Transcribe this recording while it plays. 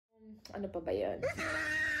Ano pa ba yun?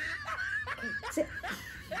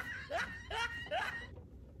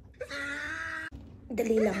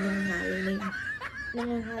 Dali lang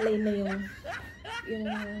nangangalay na yung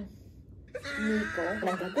Nico.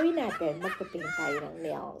 Ang gagawin natin, magpapaint tayo ng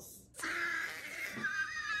nails.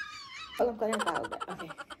 Alam ko na yung tawag. Okay.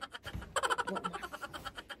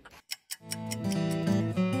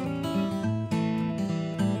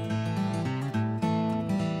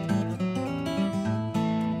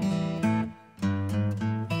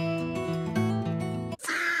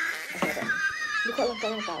 Hindi ko alam ko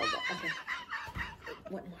yung tawag. Okay.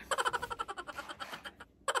 One more.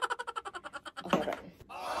 Okay, right.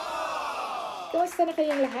 Kamusta na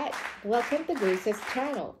kayong lahat? Welcome to Grace's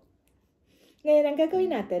channel. Ngayon, ang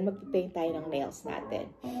gagawin natin, magpipaint tayo ng nails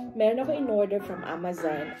natin. Meron ako in-order from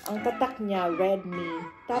Amazon. Ang tatak niya, red me.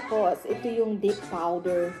 Tapos, ito yung deep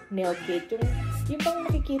powder nail kit. Yung bang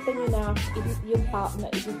makikita nyo na, i-dip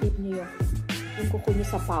nyo yung kuko nyo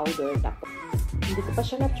sa powder. Tapos, hindi ko pa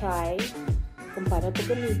siya na-try kung paano ito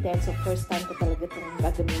gamitin. So, first time ko talaga itong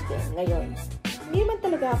gagamitin. Ngayon, hindi man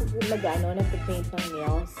talaga ako nagpipaint ng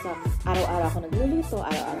nails. So, araw-araw ako nagluluto,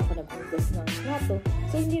 araw-araw ako naghugas ng plato.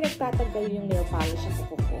 So, hindi nagtatagal yung nail polish sa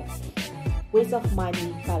kuko ko. Waste of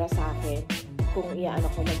money para sa akin. Kung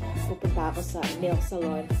pupunta ako sa nail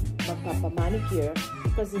salon, magpapa-manicure.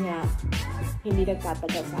 Kasi nga, hindi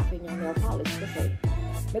nagtatagal sa akin yung nail polish kasi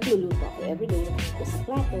nagluluto ako everyday, naghugas ng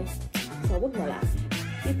plato. So, wag na lang.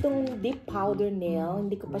 Itong deep powder nail,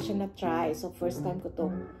 hindi ko pa siya na-try. So, first time ko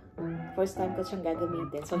siyang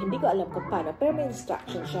gagamitin. So, hindi ko alam kung paano. Pero may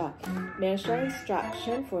instruction siya. Meron siyang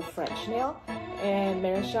instruction for French nail. And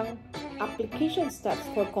meron siyang application steps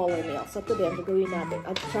for color nails. So, today, ang gagawin natin,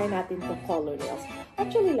 at try natin itong color nails.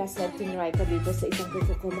 Actually, last night, tinry ko dito sa isang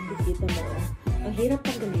kuko ko, makikita mo. Ang hirap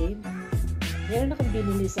tanggalin. Meron akong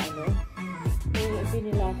binili sa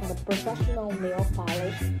binili ako na professional nail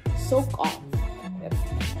polish soak off.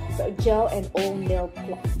 So, gel and all nail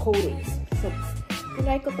coatings. So,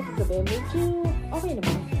 tinry ko ito kagabi. Medyo okay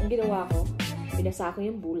naman. Ang ginawa ko, binasa ko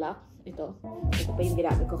yung bulak. Ito pa yung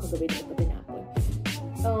ginamit ko kagabi na ito pinapon.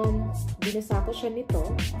 Binasa ko siya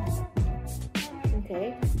nito.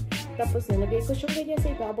 Okay. Tapos, nilagay ko siyang ganyan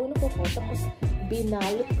sa ibabaw ng kuko. Tapos,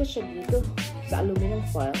 binalot ko siya dito sa aluminum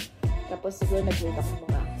foil. Tapos, siguro nag-wait ako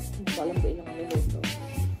hindi ko alam ko ilang minuto.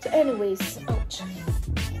 So, anyways, ouch.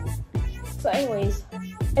 So, anyways,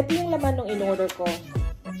 ito yung laman ng in-order ko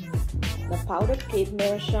na powder kit.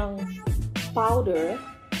 Meron siyang powder.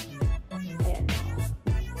 Ayan.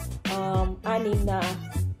 6 na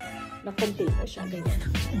container siya. Ganyan.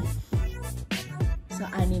 So,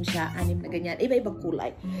 6 siya. 6 na ganyan. Iba-ibang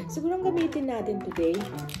kulay. Siguro ang gamitin natin today,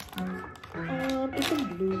 itong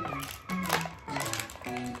blue.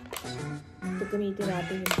 Ito gamitin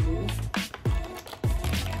natin yung blue.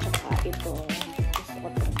 Saka ito. Gusto ko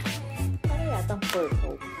ito. Ano yatang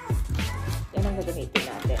purple. Yan ang gagamitin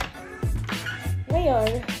natin.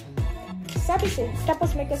 Ngayon,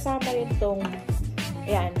 tapos may kasama rin itong,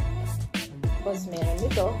 ayan, tapos meron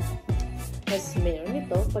nito,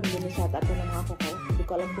 pag ginisata ito ng mga kuko, hindi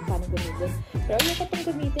ko alam kung paano gamitin. Pero ayoko itong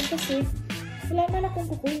gamitin kasi, wala naman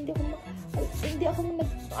akong kuko, hindi ako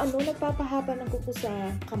nagpapahaba ng kuko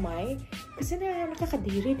sa kamay, kasi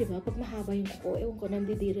nakakadiri, di ba? Pag mahaba yung kuko, ewan ko,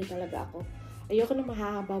 nandidiri talaga ako. Ayoko na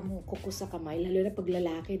mahaba mong kuko sa kamay, lalo na pag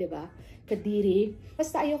lalaki, di ba? Kadiri.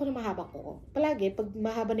 Basta ayoko na mahaba kuko. Palagi, pag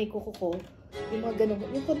mahaba na yung kuko ko, yung mga ganun,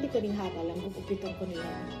 yung konti-konting haba lang, gugupitan ko nila.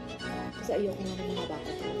 Kasi ayoko na mahaba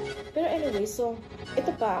kuko. Pero anyway, so,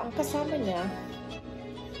 ito pa, ang kasama niya,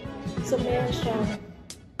 so meron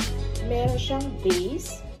siyang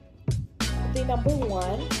base. Ito yung number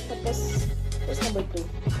 1, tapos number 2.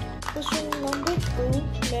 Tapos yung number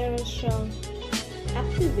 2, meron siyang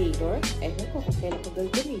activator. Ewan ko kung kailan ko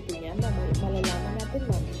gagamitin niya. Malalaman natin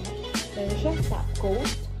mamaya. Meron siyang top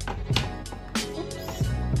coat. Oops.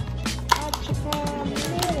 At saka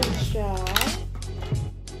meron siyang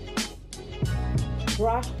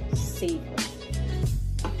brush saver.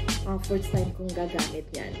 First time kong gagamit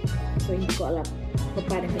yan. So, hindi ko alam kung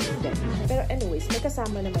paano gamitin. Pero anyways, may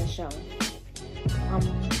kasama naman siyang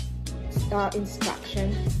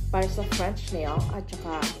instruction para sa French nail at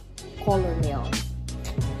saka color nail.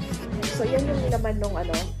 So, yan yung naman nung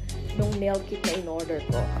nail kit na in-order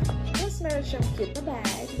ko. Tapos, meron siyang cute na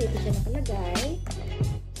bag. Dito siya nakalagay.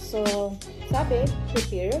 So, sabi,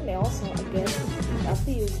 prepare your nails. So, again, you have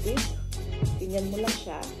to use this. Tingnan mo lang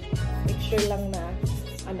siya. Make sure lang na,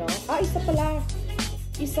 isa pala.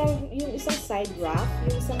 Yung isang side rough,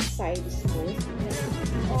 yung isang side smooth.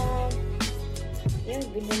 Yan,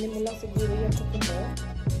 ganyanin mo lang siguro yung kuko mo.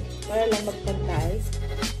 Para lang magpantay.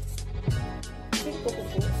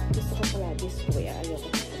 Gusto ko ko pala this way. Ayoko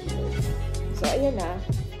na. So, ayan na.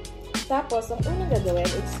 Tapos, ang unang gagawin,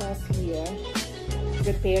 it says here,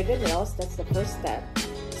 prepare the nails. That's the first step.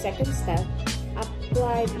 Second step,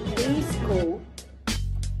 apply base coat.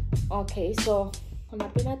 Okay, so,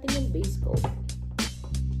 hanapin natin yung base coat.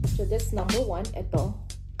 So, that's number 1. Ito,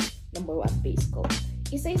 number 1 base coat.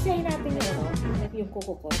 Isa-isahin natin yung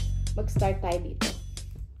kuko ko. Mag-start tayo dito.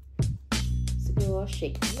 Siguro,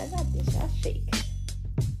 shake na natin siya. Shake.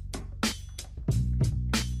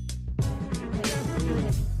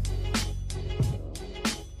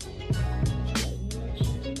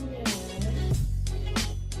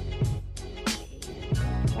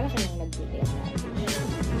 Para kayong nag-detail tayo.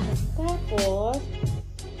 Tapos,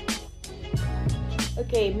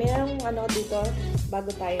 okay, merong dito, bago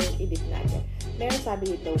tayo edit natin. Meron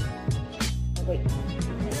sabi dito, wait,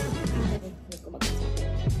 hindi ko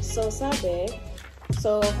magsasabi.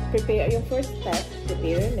 So prepare yung first step,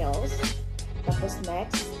 prepare your nails. Tapos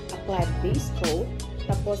next, apply base coat.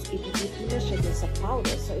 Tapos, i-dip mo na siya din sa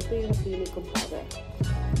powder. So, ito yung napili kong powder.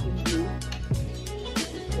 Yung blue.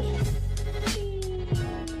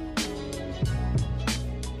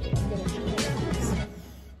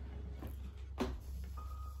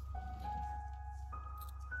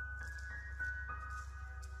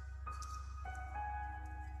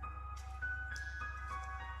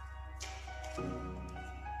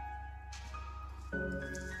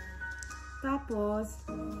 Tapos,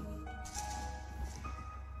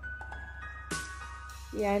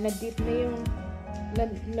 yan, nadip na yung,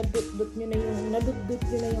 nadudot nyo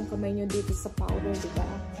na yung kamay nyo dito sa powder, diba?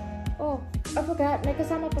 Oh, I forgot, may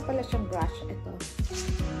kasama pa pala siyang brush. Ito.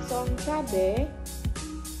 So, ang sabi,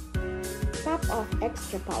 top off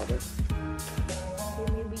extra powder. So,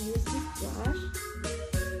 maybe use this brush.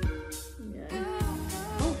 Yan.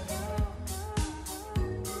 Oh.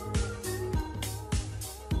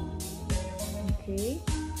 Okay.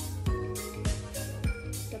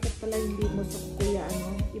 Dapat pala hindi mo sa kuya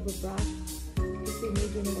ibabrush. Kasi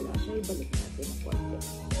medyo nawala siya. Ibalik natin ang konti.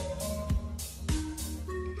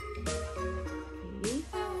 Okay.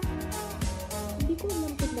 Hindi ko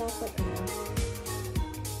alam kung dapat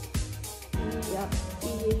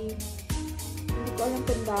hindi ko alam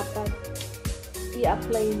kung dapat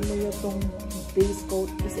i-apply mo yung base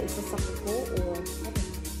coat isa-isa sa kuko or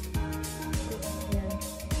ayan.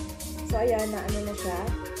 So ayan, na na siya.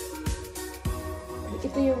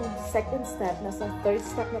 Ito yung second step. Nasa third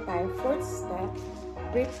step na tayo. Fourth step,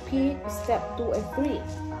 repeat step 2 and 3.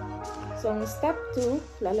 So, ang step 2,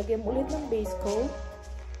 lalagyan mo ulit ng base coat.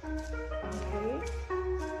 Okay.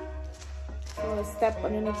 So, step,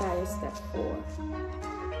 na tayo? Step 4.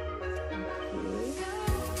 Okay.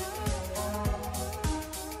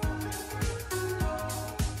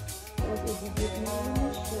 So, ibigit na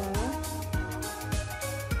naman siya.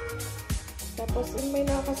 Tapos, may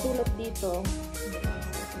nakasulat dito.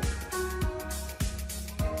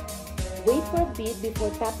 Wait for a bit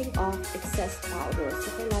before tapping off excess powder.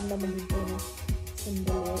 So, kailangan naman dito na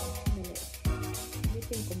sandali.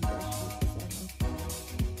 Bitin kong brush dito sa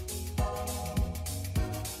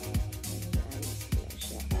ayos lang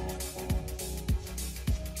siya.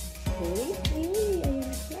 Okay. Ayun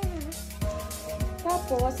na siya.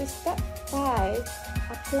 Tapos, step 5,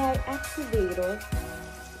 apply activator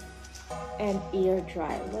and air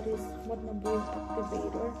dry. What number is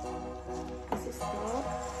activator? This is step.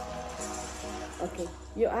 Okay,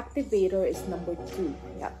 your activator is number 2.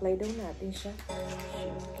 I-apply daw natin siya.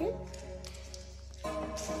 Shake it.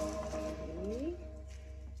 Okay.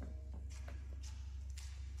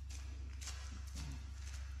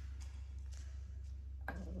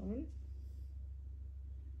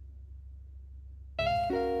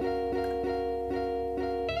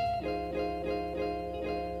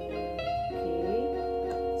 Okay.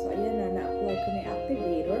 So, ayan na. Na-apply ko na yung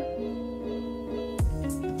activator.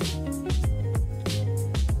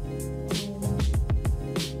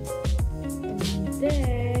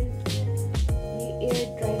 Then, i-air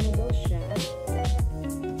dry mo daw siya. Air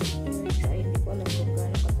dry, hindi ko alam kung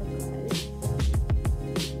gaano katagal.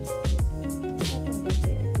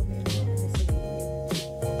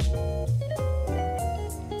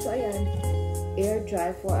 So, ayan. Air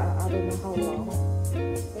dry for I don't know how long.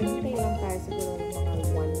 So, hintay lang tayo siguro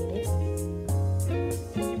mga 1 minute.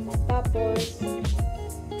 Tapos,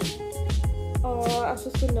 ang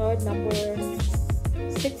susunod, number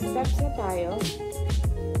 6 steps na tayo.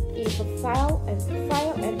 File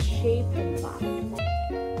and shape and buff.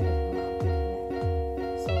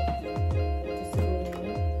 So, just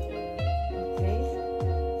okay.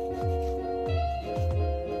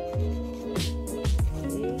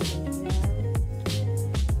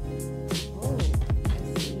 Oh, I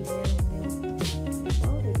see there.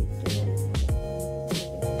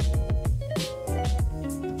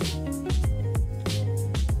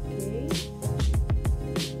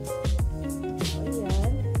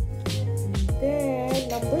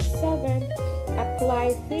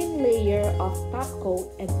 apply thin layer of top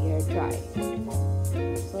coat and air dry.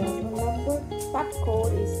 So top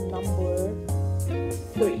coat is number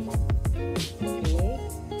 3. Okay,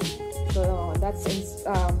 so that's in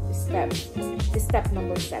step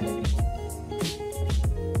number 7.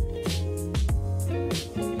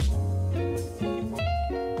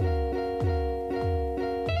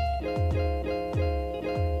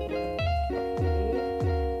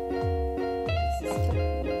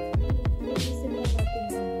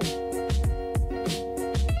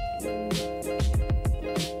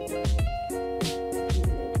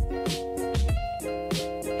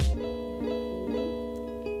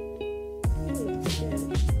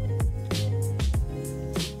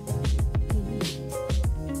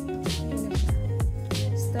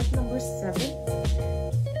 Number 7.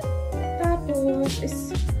 Tapos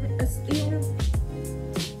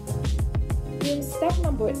yung step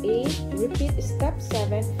number 8, repeat step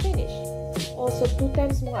 7, finish. Also 2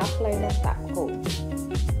 times mo apply ng top coat.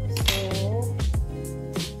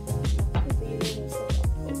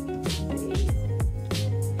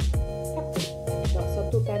 So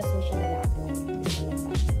 2 times mo siya nila-apply.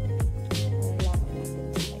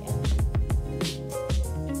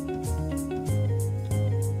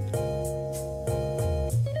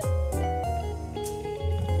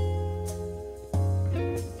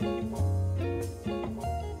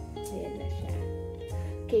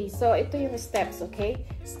 Okay, so ito yung steps, okay?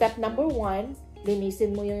 Step number 1,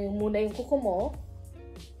 linisin mo muna yung kuko mo.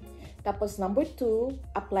 Tapos number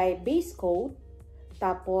 2, apply base coat.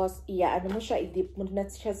 Tapos iaano mo siya, i-dip mo na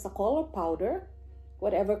siya sa color powder,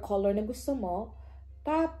 whatever color na gusto mo.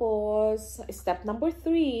 Tapos step number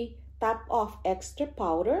 3, top off extra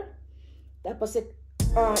powder. Tapos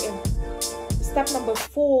step number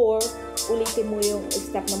 4, ulitin mo yung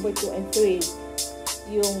step number 2 and 3.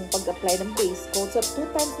 Yung pag-apply ng base coat. So, 2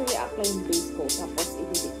 times mo i-apply yung base coat. Tapos,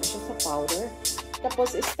 i-dip mo siya sa powder. Tapos,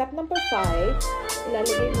 step number 5,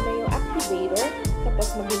 ilalagay mo na yung activator. Tapos,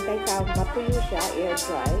 maghintay ka, matuyo siya, air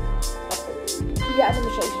dry. Tapos, ano mo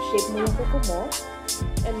siya, i-shape mo yung kuko mo.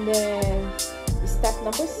 And then, step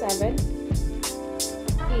number 7,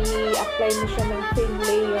 i-apply mo siya ng thin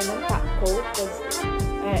layer ng top coat. Tapos,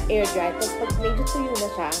 air dry. Tapos, pag medyo tuyo na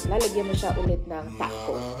siya, lalagyan mo siya ulit ng top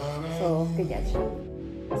coat. So, ganyan siya.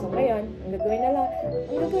 So, ngayon, ang gagawin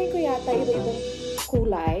ko yata iba-ibang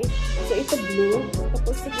kulay. So, ito blue.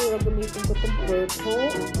 Tapos, siguro gamitin ko itong purple.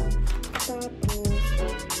 Tapos,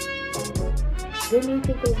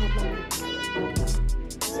 gamitin ko lahat ng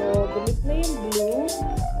so, gamit na yung blue.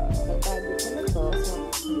 Tatago ko na to.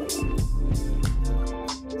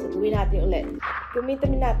 So, gawin natin ulit.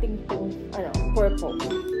 Gamitin natin itong, purple.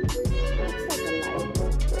 Looks like a light.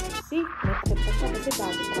 See? Nakita pa siya kasi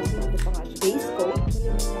bago pa kasi ito pa nga siya. Base coat.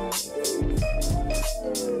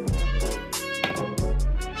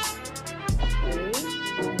 Okay.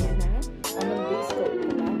 Ayan na. Anong base coat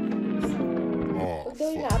diba? So, pag daw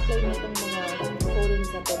na-apply mo itong mga coatings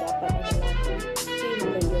na ito, dapat thin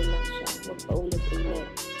layer lang siya. Huwag pa ulit-ulit.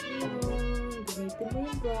 Gamitin mo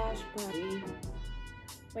yung brush.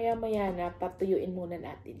 Maya-maya na, patuyuin muna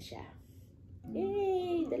natin siya.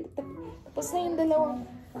 Yay! Tapos na yung dalawang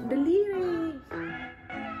daliri.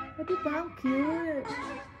 O, diba? Ang cute.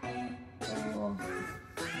 Oh.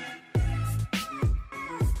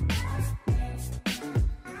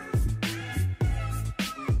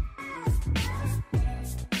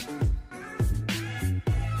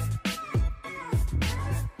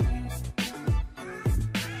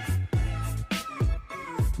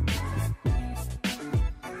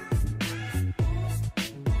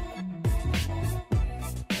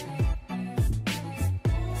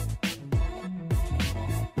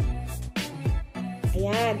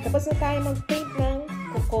 Ayan, tapos na tayo mag-paint ng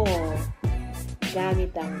kuko gamit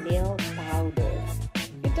ang nail powder.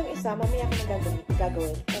 Itong isa, mamaya ko na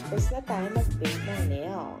gagawin. Tapos na tayo mag-paint ng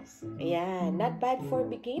nails. Ayan, not bad for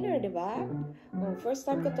beginner, di ba? First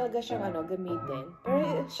time ko talaga siyang gamitin.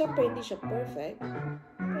 Pero, syempre, hindi siya perfect.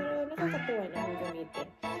 Pero, nakakatuwa na kung gamitin.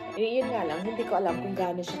 Yun nga lang, hindi ko alam kung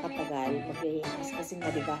gaano siya katagal mag-iinis. Kasi nga,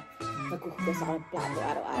 di ba, nagkukugas ako ng plato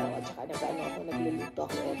araw-araw at saka nagluluto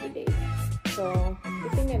ako everyday. So,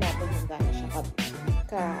 itingnan natin kung gaano siya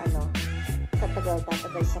tatagal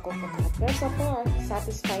sa kuko. Pero so far,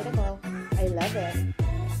 satisfied ako. I love it.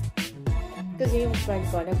 Kasi yung friend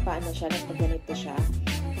ko, nagpaganito siya.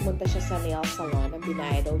 Pumunta siya sa nail salon. Ang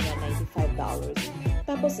binayad daw niya $95.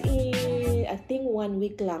 Tapos, I think 1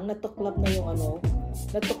 week lang, natuklap na yung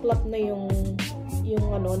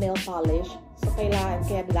nail polish. So,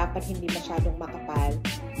 kaya dapat hindi masyadong makapal.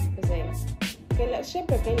 Kasi,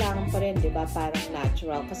 syempre kailangan pa rin, di ba, parang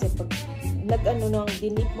natural. Kasi pag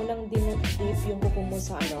dinip mo nang dinip yung kuko mo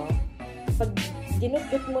sa pag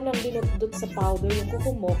dinudot mo nang dinudot sa powder yung kuko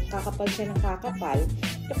mo, kakapal siya ng kakapal,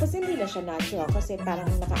 tapos hindi na siya natural kasi parang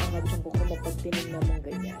nakaangat yung kuko mo pag tinignan mong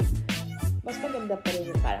ganyan. Mas maganda pa rin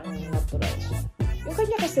yung parang natural siya. Yung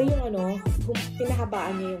kanya kasi yung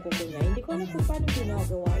pinahabaan niya yung kuko niya. Hindi ko alam kung paano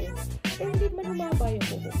ginagawa yun. Pero hindi man humaba yung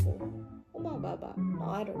kuko ko. Humaba ba? No,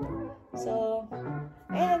 I don't know. So,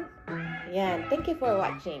 and, yan. Thank you for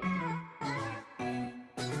watching.